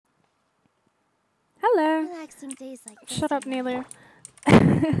Hello. Relaxing days like this. Shut up, Neelu.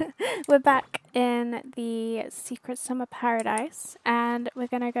 We're back in the Secret Summer Paradise, and we're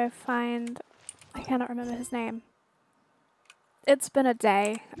gonna go find... I cannot remember his name. It's been a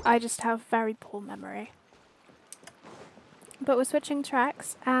day. I just have very poor memory. But we're switching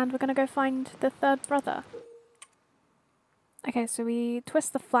tracks, and we're gonna go find the third brother. Okay, so we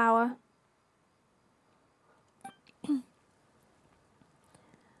twist the flower.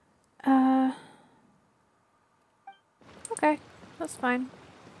 Okay, that's fine.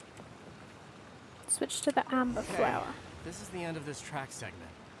 Switch to the amber flower. This is the end of this track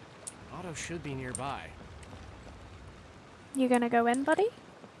segment. Otto should be nearby. You gonna go in, buddy?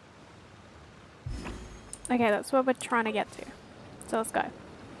 Okay, that's what we're trying to get to. So let's go.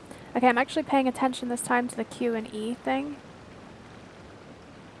 Okay, I'm actually paying attention this time to the Q and E thing.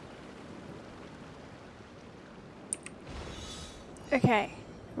 Okay,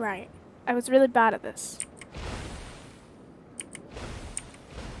 right. I was really bad at this.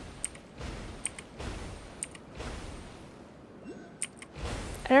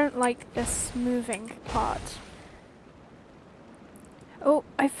 I don't like this moving part. Oh,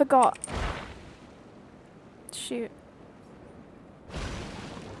 I forgot. Shoot.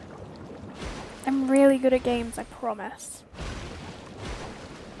 I'm really good at games, I promise.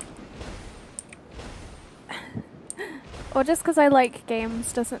 Or just because I like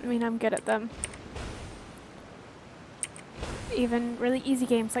games doesn't mean I'm good at them. Even really easy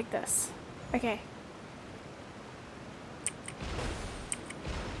games like this. Okay.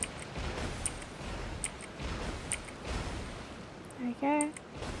 Okay.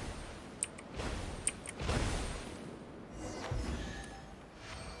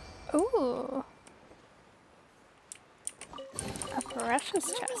 Ooh. A precious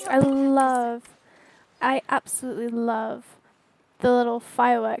chest. I absolutely love the little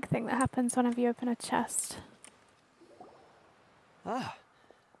firework thing that happens whenever you open a chest. Ah,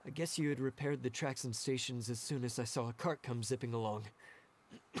 I guess you had repaired the tracks and stations as soon as I saw a cart come zipping along.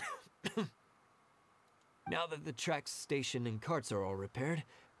 Now that the tracks, station, and carts are all repaired,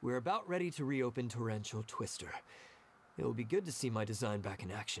 we're about ready to reopen Torrential Twister. It will be good to see my design back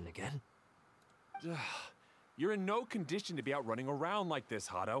in action again. You're in no condition to be out running around like this,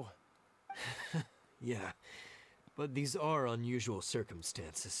 Otto. Yeah, but these are unusual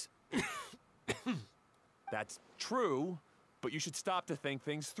circumstances. That's true, but you should stop to think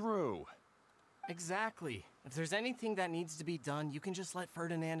things through. Exactly. If there's anything that needs to be done, you can just let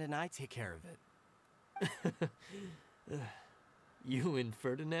Ferdinand and I take care of it. You and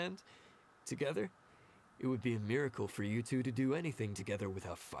Ferdinand? Together? It would be a miracle for you two to do anything together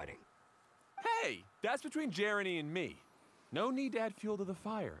without fighting. Hey, that's between Jeremy and me. No need to add fuel to the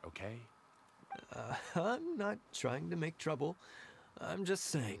fire, okay? I'm not trying to make trouble. I'm just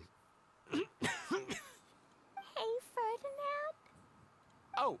saying. Hey, Ferdinand?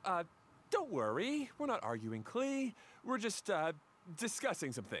 Oh, don't worry. We're not arguing, Klee. We're just,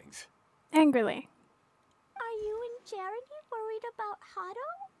 discussing some things. Angrily. Are you and Jeremy worried about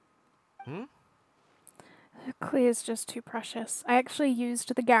Otto? Klee is just too precious. I actually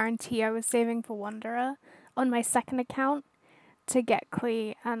used the guarantee I was saving for Wanderer on my second account to get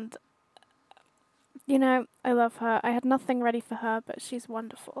Klee, and you know, I love her. I had nothing ready for her, but she's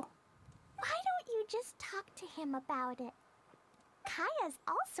wonderful. Why don't you just talk to him about it? Kaya's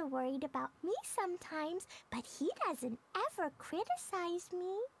also worried about me sometimes, but he doesn't ever criticize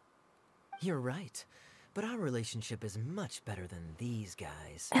me. You're right, but our relationship is much better than these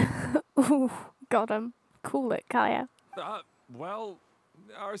guys. Ooh, got him. Cool it, Kaya. Well,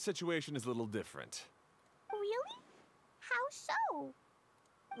 our situation is a little different. Really? How so?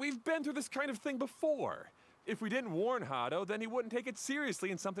 We've been through this kind of thing before. If we didn't warn Otto, then he wouldn't take it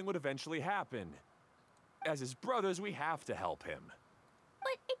seriously and something would eventually happen. As his brothers, we have to help him.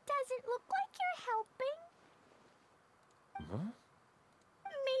 But it doesn't look like you're helping. Huh?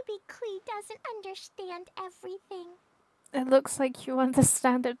 Maybe Klee doesn't understand everything. It looks like you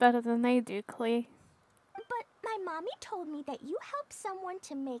understand it better than they do, Klee. But my mommy told me that you help someone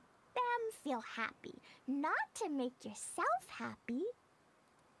to make them feel happy, not to make yourself happy.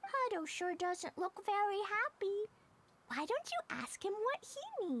 Otto sure doesn't look very happy. Why don't you ask him what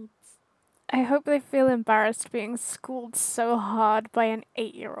he needs? I hope they feel embarrassed being schooled so hard by an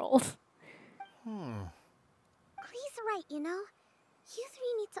 8-year-old. Klee's right, you know. You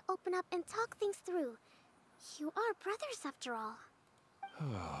three need to open up and talk things through. You are brothers after all.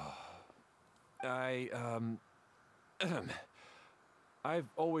 I've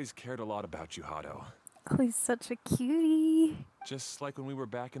always cared a lot about you, Otto. Klee's such a cutie. Just like when we were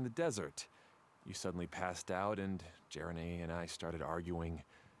back in the desert. You suddenly passed out and Jeremy and I started arguing.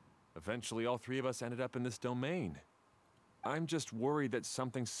 Eventually, all three of us ended up in this domain. I'm just worried that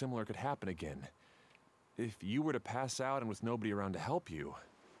something similar could happen again. If you were to pass out and with nobody around to help you...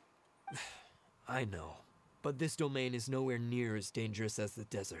 I know, but this domain is nowhere near as dangerous as the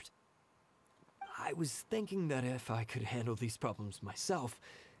desert. I was thinking that if I could handle these problems myself,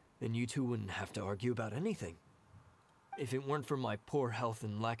 then you two wouldn't have to argue about anything. If it weren't for my poor health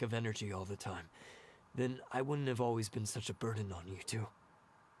and lack of energy all the time, then I wouldn't have always been such a burden on you two.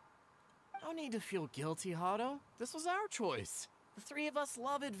 No need to feel guilty, Hado. This was our choice. The three of us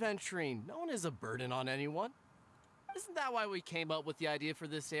love adventuring. No one is a burden on anyone. Isn't that why we came up with the idea for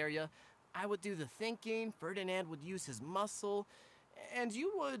this area? I would do the thinking, Ferdinand would use his muscle, and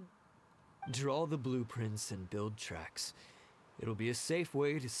you would... Draw the blueprints and build tracks. It'll be a safe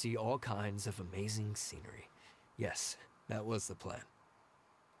way to see all kinds of amazing scenery. Yes, that was the plan.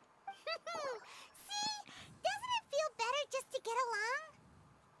 See? Doesn't it feel better just to get along?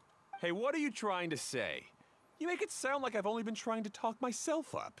 Hey, what are you trying to say? You make it sound like I've only been trying to talk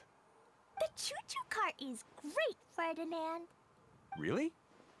myself up. The choo-choo cart is great, Ferdinand. Really?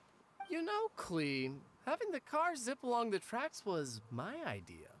 You know, Klee, having the car zip along the tracks was my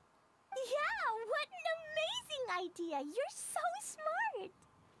idea. Yeah, what an amazing idea. You're so smart.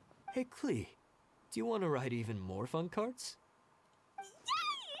 Hey, Klee, do you want to ride even more fun carts? Yay!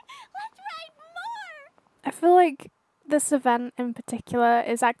 Let's ride more! I feel like this event in particular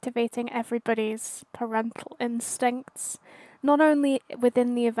is activating everybody's parental instincts, not only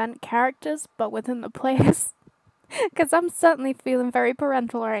within the event characters, but within the players. Because I'm certainly feeling very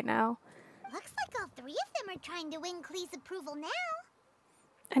parental right now. Looks like all three of them are trying to win Klee's approval now.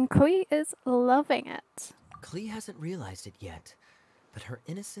 And Klee is loving it. Klee hasn't realized it yet, but her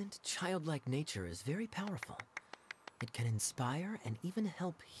innocent, childlike nature is very powerful. It can inspire and even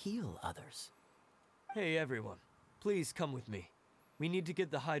help heal others. Hey, everyone. Please come with me. We need to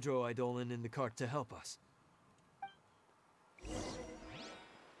get the hydroidolin in the cart to help us.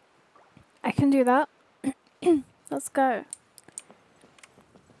 I can do that. Let's go.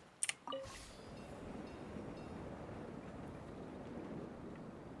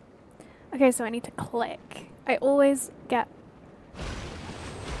 Okay, so I need to click. I always get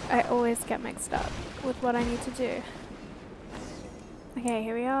mixed up with what I need to do. Okay,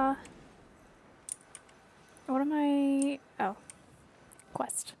 here we are. What am I... Oh.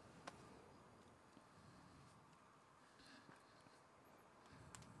 Quest.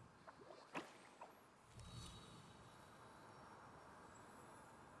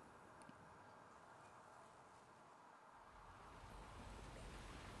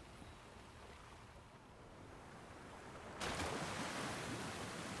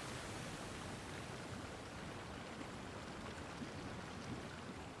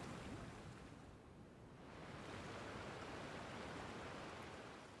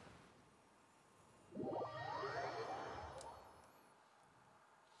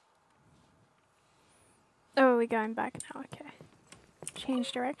 Oh, we're going back now, okay.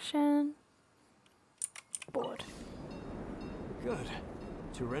 Change direction. Board. Good.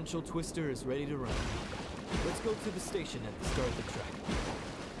 Torrential Twister is ready to run. Let's go to the station at the start of the track.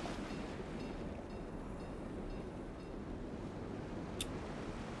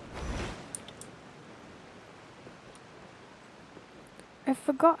 I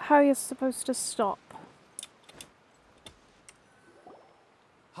forgot how you're supposed to stop.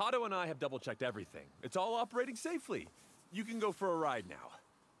 Hado and I have double-checked everything. It's all operating safely. You can go for a ride now.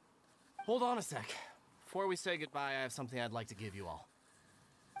 Hold on a sec. Before we say goodbye, I have something I'd like to give you all.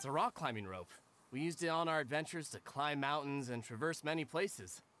 It's a rock climbing rope. We used it on our adventures to climb mountains and traverse many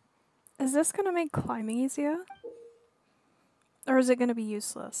places. Is this gonna make climbing easier? Or is it gonna be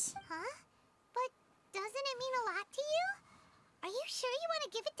useless? Huh? But doesn't it mean a lot to you? Are you sure you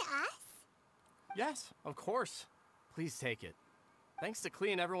want to give it to us? Yes, of course. Please take it. Thanks to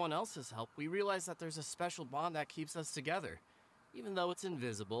Klee and everyone else's help, we realized that there's a special bond that keeps us together. Even though it's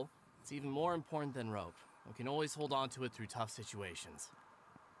invisible, it's even more important than rope. We can always hold on to it through tough situations.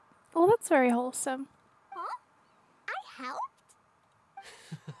 Well, that's very wholesome. Huh? I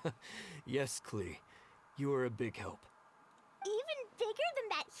helped? Yes, Klee. You are a big help. Even bigger than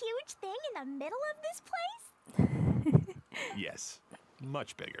that huge thing in the middle of this place? Yes,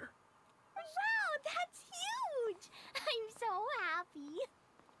 much bigger. Wow, that's huge! I'm so happy.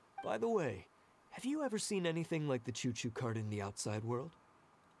 By the way, have you ever seen anything like the choo-choo cart in the outside world?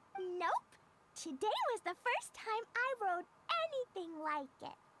 Nope. Today was the first time I rode anything like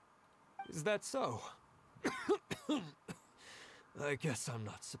it. Is that so? I guess I'm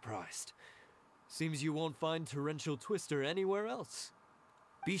not surprised. Seems you won't find Torrential Twister anywhere else.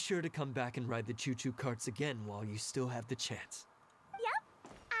 Be sure to come back and ride the choo-choo carts again while you still have the chance.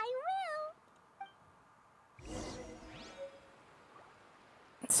 Yep, I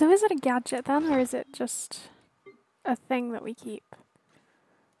So is it a gadget then, or is it just a thing that we keep?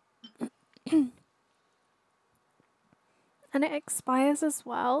 And it expires as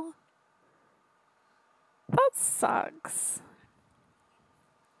well? That sucks.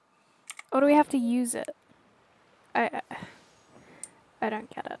 Or do we have to use it? I don't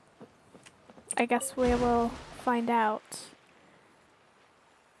get it. I guess we will find out.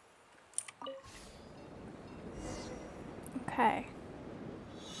 Okay.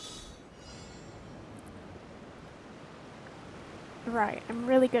 Right, I'm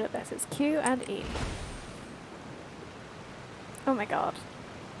really good at this. It's Q and E. Oh my god.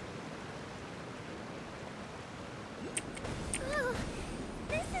 Oh,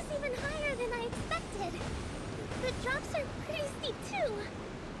 this is even higher than I expected. The drops are pretty steep too.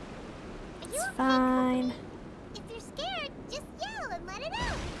 Are you It's okay, fine. Kokomi? If you're scared, just yell and let it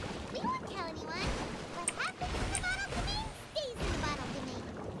out. We won't tell anyone. What happens in the bottle domain stays in the bottle domain.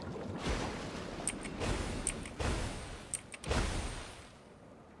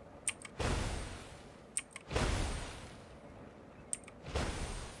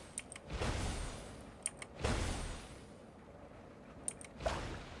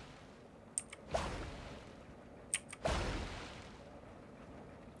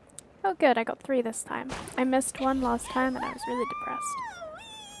 Oh good, I got 3 this time. I missed 1 last time and I was really depressed.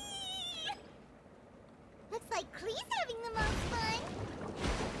 Whee! Looks like Klee's having the most fun.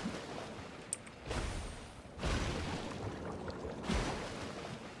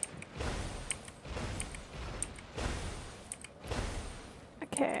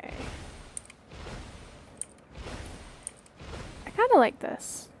 Okay. I kinda like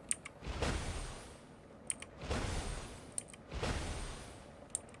this.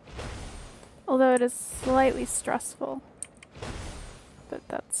 Although it is slightly stressful. But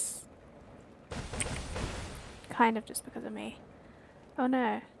that's kind of just because of me. Oh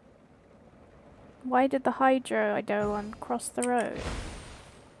no. Why did the Hydro Eidolon cross the road?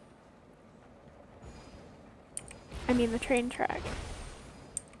 I mean the train track.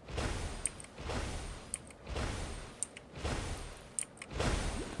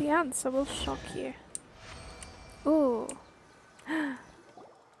 The answer will shock you. Ooh.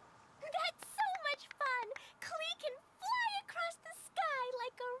 That's so much fun! Klee can fly across the sky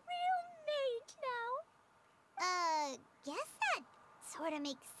like a real mage now. Guess that sort of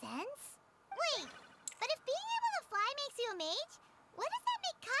makes sense. Wait, but if being able to fly makes you a mage, what does that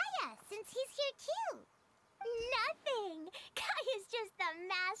make Kaya, since he's here too? Nothing! Kaya's just a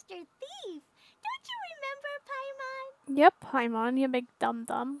master thief. Don't you remember, Paimon? Yep, Paimon, you big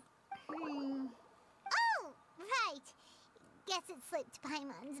dum-dum. Oh, right. Guess it slipped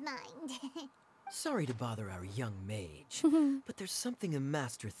Paimon's mind. Sorry to bother our young mage, but there's something a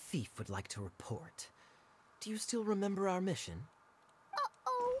master thief would like to report. Do you still remember our mission?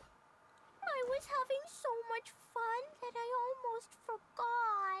 Uh-oh. I was having so much fun that I almost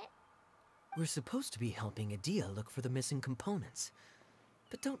forgot. We're supposed to be helping Adia look for the missing components.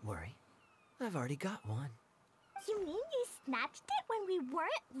 But don't worry, I've already got one. You mean you snatched it when we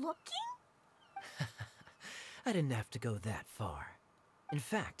weren't looking? I didn't have to go that far. In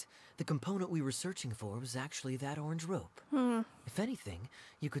fact, the component we were searching for was actually that orange rope. If anything,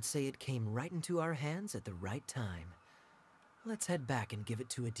 you could say it came right into our hands at the right time. Let's head back and give it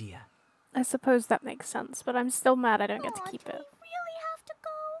to Adia. I suppose that makes sense, but I'm still mad I don't get to keep do it. we really have to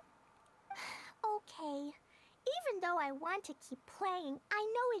go? Okay. Even though I want to keep playing, I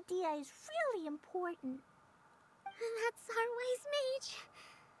know Adia is really important. That's our wise mage.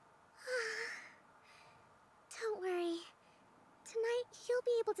 Don't worry. Tonight, he'll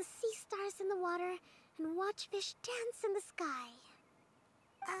be able to see stars in the water and watch fish dance in the sky.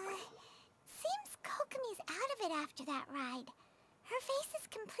 Seems Kokomi's out of it after that ride. Her face is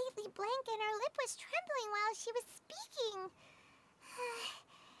completely blank and her lip was trembling while she was speaking.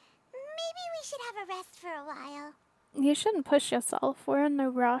 Maybe we should have a rest for a while. You shouldn't push yourself, we're in no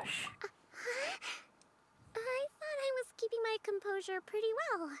rush. I thought I was keeping my composure pretty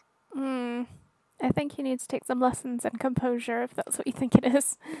well. I think you need to take some lessons in composure if that's what you think it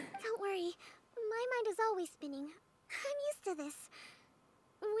is. Don't worry, my mind is always spinning. I'm used to this.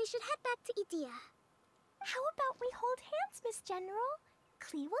 We should head back to Idia. How about we hold hands, Miss General?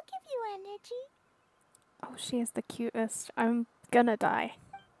 Klee will give you energy. Oh, she is the cutest. I'm gonna die.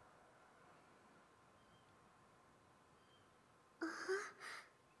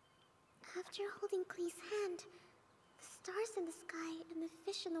 After holding Klee's hand, the stars in the sky and the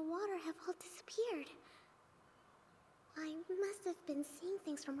fish in the water have all disappeared. I must have been seeing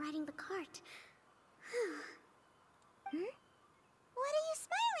things from riding the cart. What are you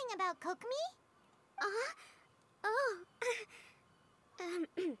smiling about, Kokomi? Oh,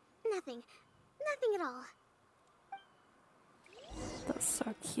 Nothing. Nothing at all. That's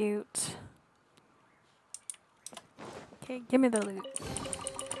so cute. Okay, give me the loot.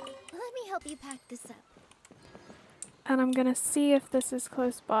 Let me help you pack this up. And I'm gonna see if this is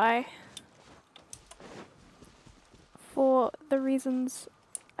close by. For the reasons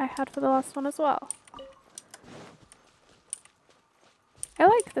I had for the last one as well. I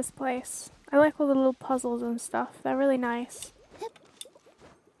like this place. I like all the little puzzles and stuff. They're really nice.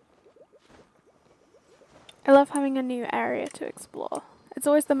 I love having a new area to explore. It's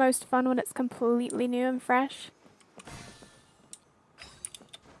always the most fun when it's completely new and fresh.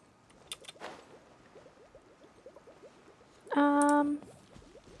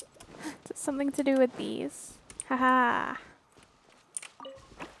 Is it something to do with these? Haha.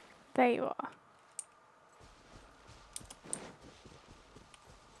 There you are.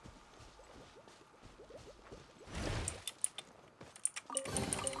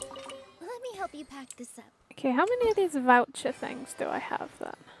 Let me help you pack this up. Okay, how many of these voucher things do I have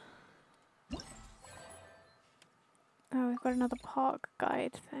then? Oh, we've got another park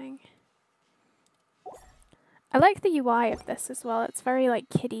guide thing. I like the UI of this as well. It's very like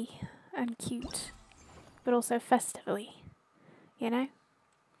kiddie and cute, but also festively, you know?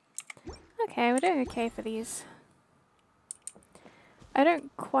 Okay, we're doing okay for these. I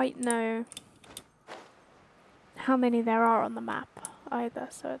don't quite know how many there are on the map either,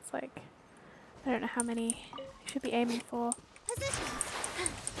 so it's like, I don't know how many I should be aiming for.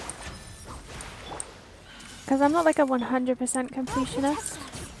 Because I'm not like a 100% completionist.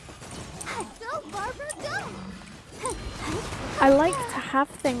 Go, Barbara, go! I like to have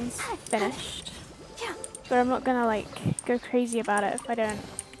things finished, but I'm not gonna like go crazy about it if I don't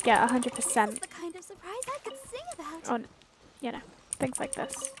get 100% The kind of surprise I could sing about. on, you know, things like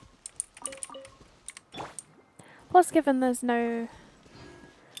this. Plus, given there's no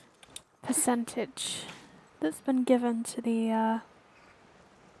percentage that's been given to the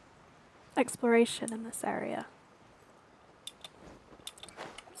exploration in this area.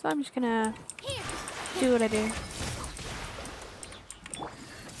 So I'm just gonna do what I do.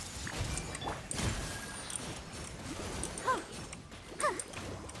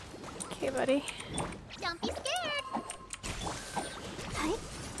 Okay, buddy. Don't be scared.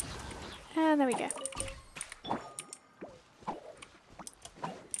 And there we go.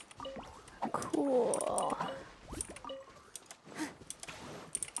 Cool.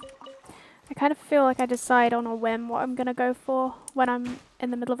 I kind of feel like I decide on a whim what I'm gonna go for when I'm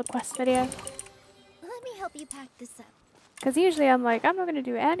in the middle of a quest video. Let me help you pack this up. Because usually I'm like, I'm not gonna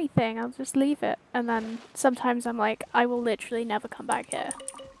do anything, I'll just leave it. And then sometimes I'm like, I will literally never come back here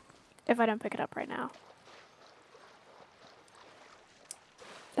if I don't pick it up right now.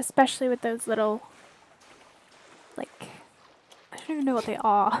 Especially with those little, like, I don't even know what they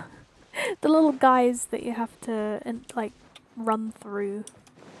are. The little guys that you have to, like, run through.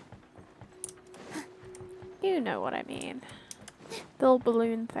 You know what I mean. The little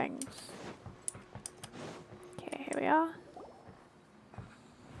balloon things. Okay, here we are.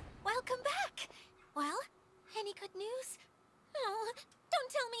 Welcome back. Well, any good news? Oh,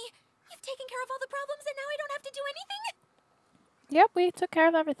 don't tell me. You've taken care of all the problems and now I don't have to do anything? Yep, we took care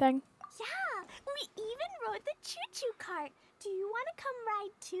of everything. Yeah, we even rode the choo-choo cart. Do you want to come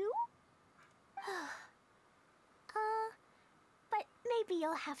ride too? But maybe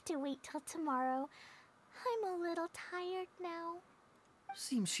you'll have to wait till tomorrow. I'm a little tired now.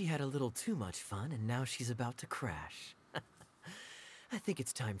 Seems she had a little too much fun and now she's about to crash. I think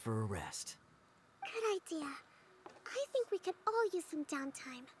it's time for a rest. Good idea. I think we could all use some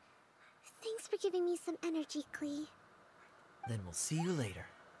downtime. Thanks for giving me some energy, Klee. Then we'll see you later.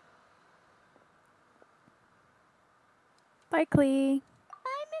 Bye, Klee.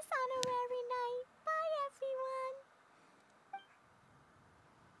 Bye, Miss Honorary Knight. Bye,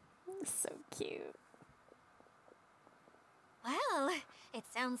 everyone. So cute. Well, it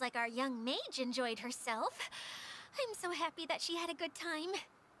sounds like our young mage enjoyed herself. I'm so happy that she had a good time.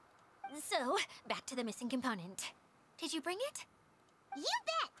 So, back to the missing component. Did you bring it? You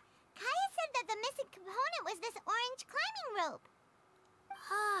bet! Kaya said that the missing component was this orange climbing rope.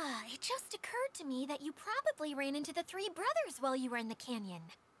 Ah, it just occurred to me that you probably ran into the three brothers while you were in the canyon.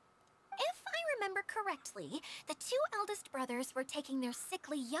 If I remember correctly, the two eldest brothers were taking their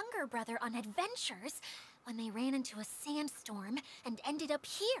sickly younger brother on adventures when they ran into a sandstorm and ended up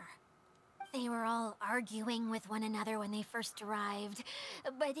here. They were all arguing with one another when they first arrived,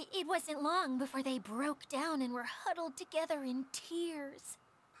 but it wasn't long before they broke down and were huddled together in tears.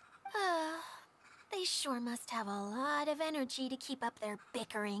 They sure must have a lot of energy to keep up their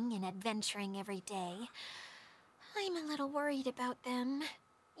bickering and adventuring every day. I'm a little worried about them,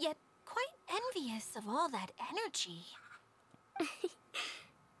 yet quite envious of all that energy.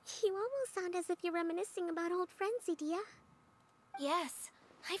 You almost sound as if you're reminiscing about old friends, Idia. Yes,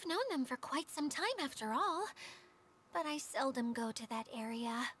 I've known them for quite some time after all, but I seldom go to that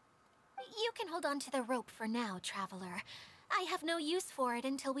area. You can hold on to the rope for now, Traveler. I have no use for it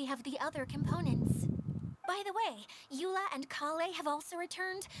until we have the other components. By the way, Eula and Kale have also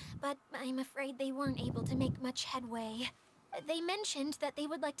returned, but I'm afraid they weren't able to make much headway. They mentioned that they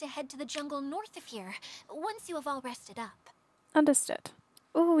would like to head to the jungle north of here, once you have all rested up. Understood.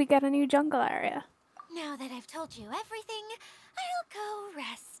 Ooh, we get a new jungle area. Now that I've told you everything, I'll go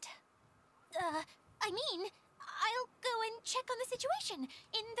rest. I'll go and check on the situation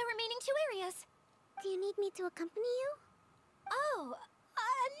in the remaining 2 areas. Do you need me to accompany you? Oh,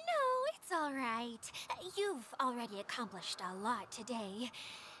 no, it's all right. You've already accomplished a lot today.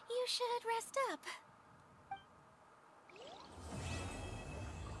 You should rest up.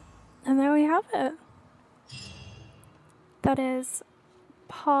 And there we have it. That is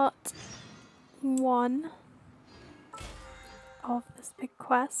part 1 of this big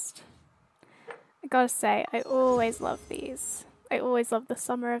quest. I gotta say, I always love these. I always love the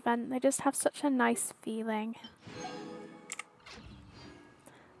summer event. They just have such a nice feeling.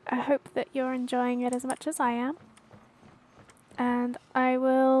 I hope that you're enjoying it as much as I am. And I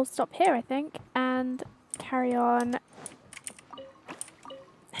will stop here, I think, and carry on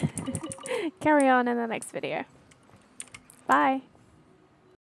in the next video. Bye.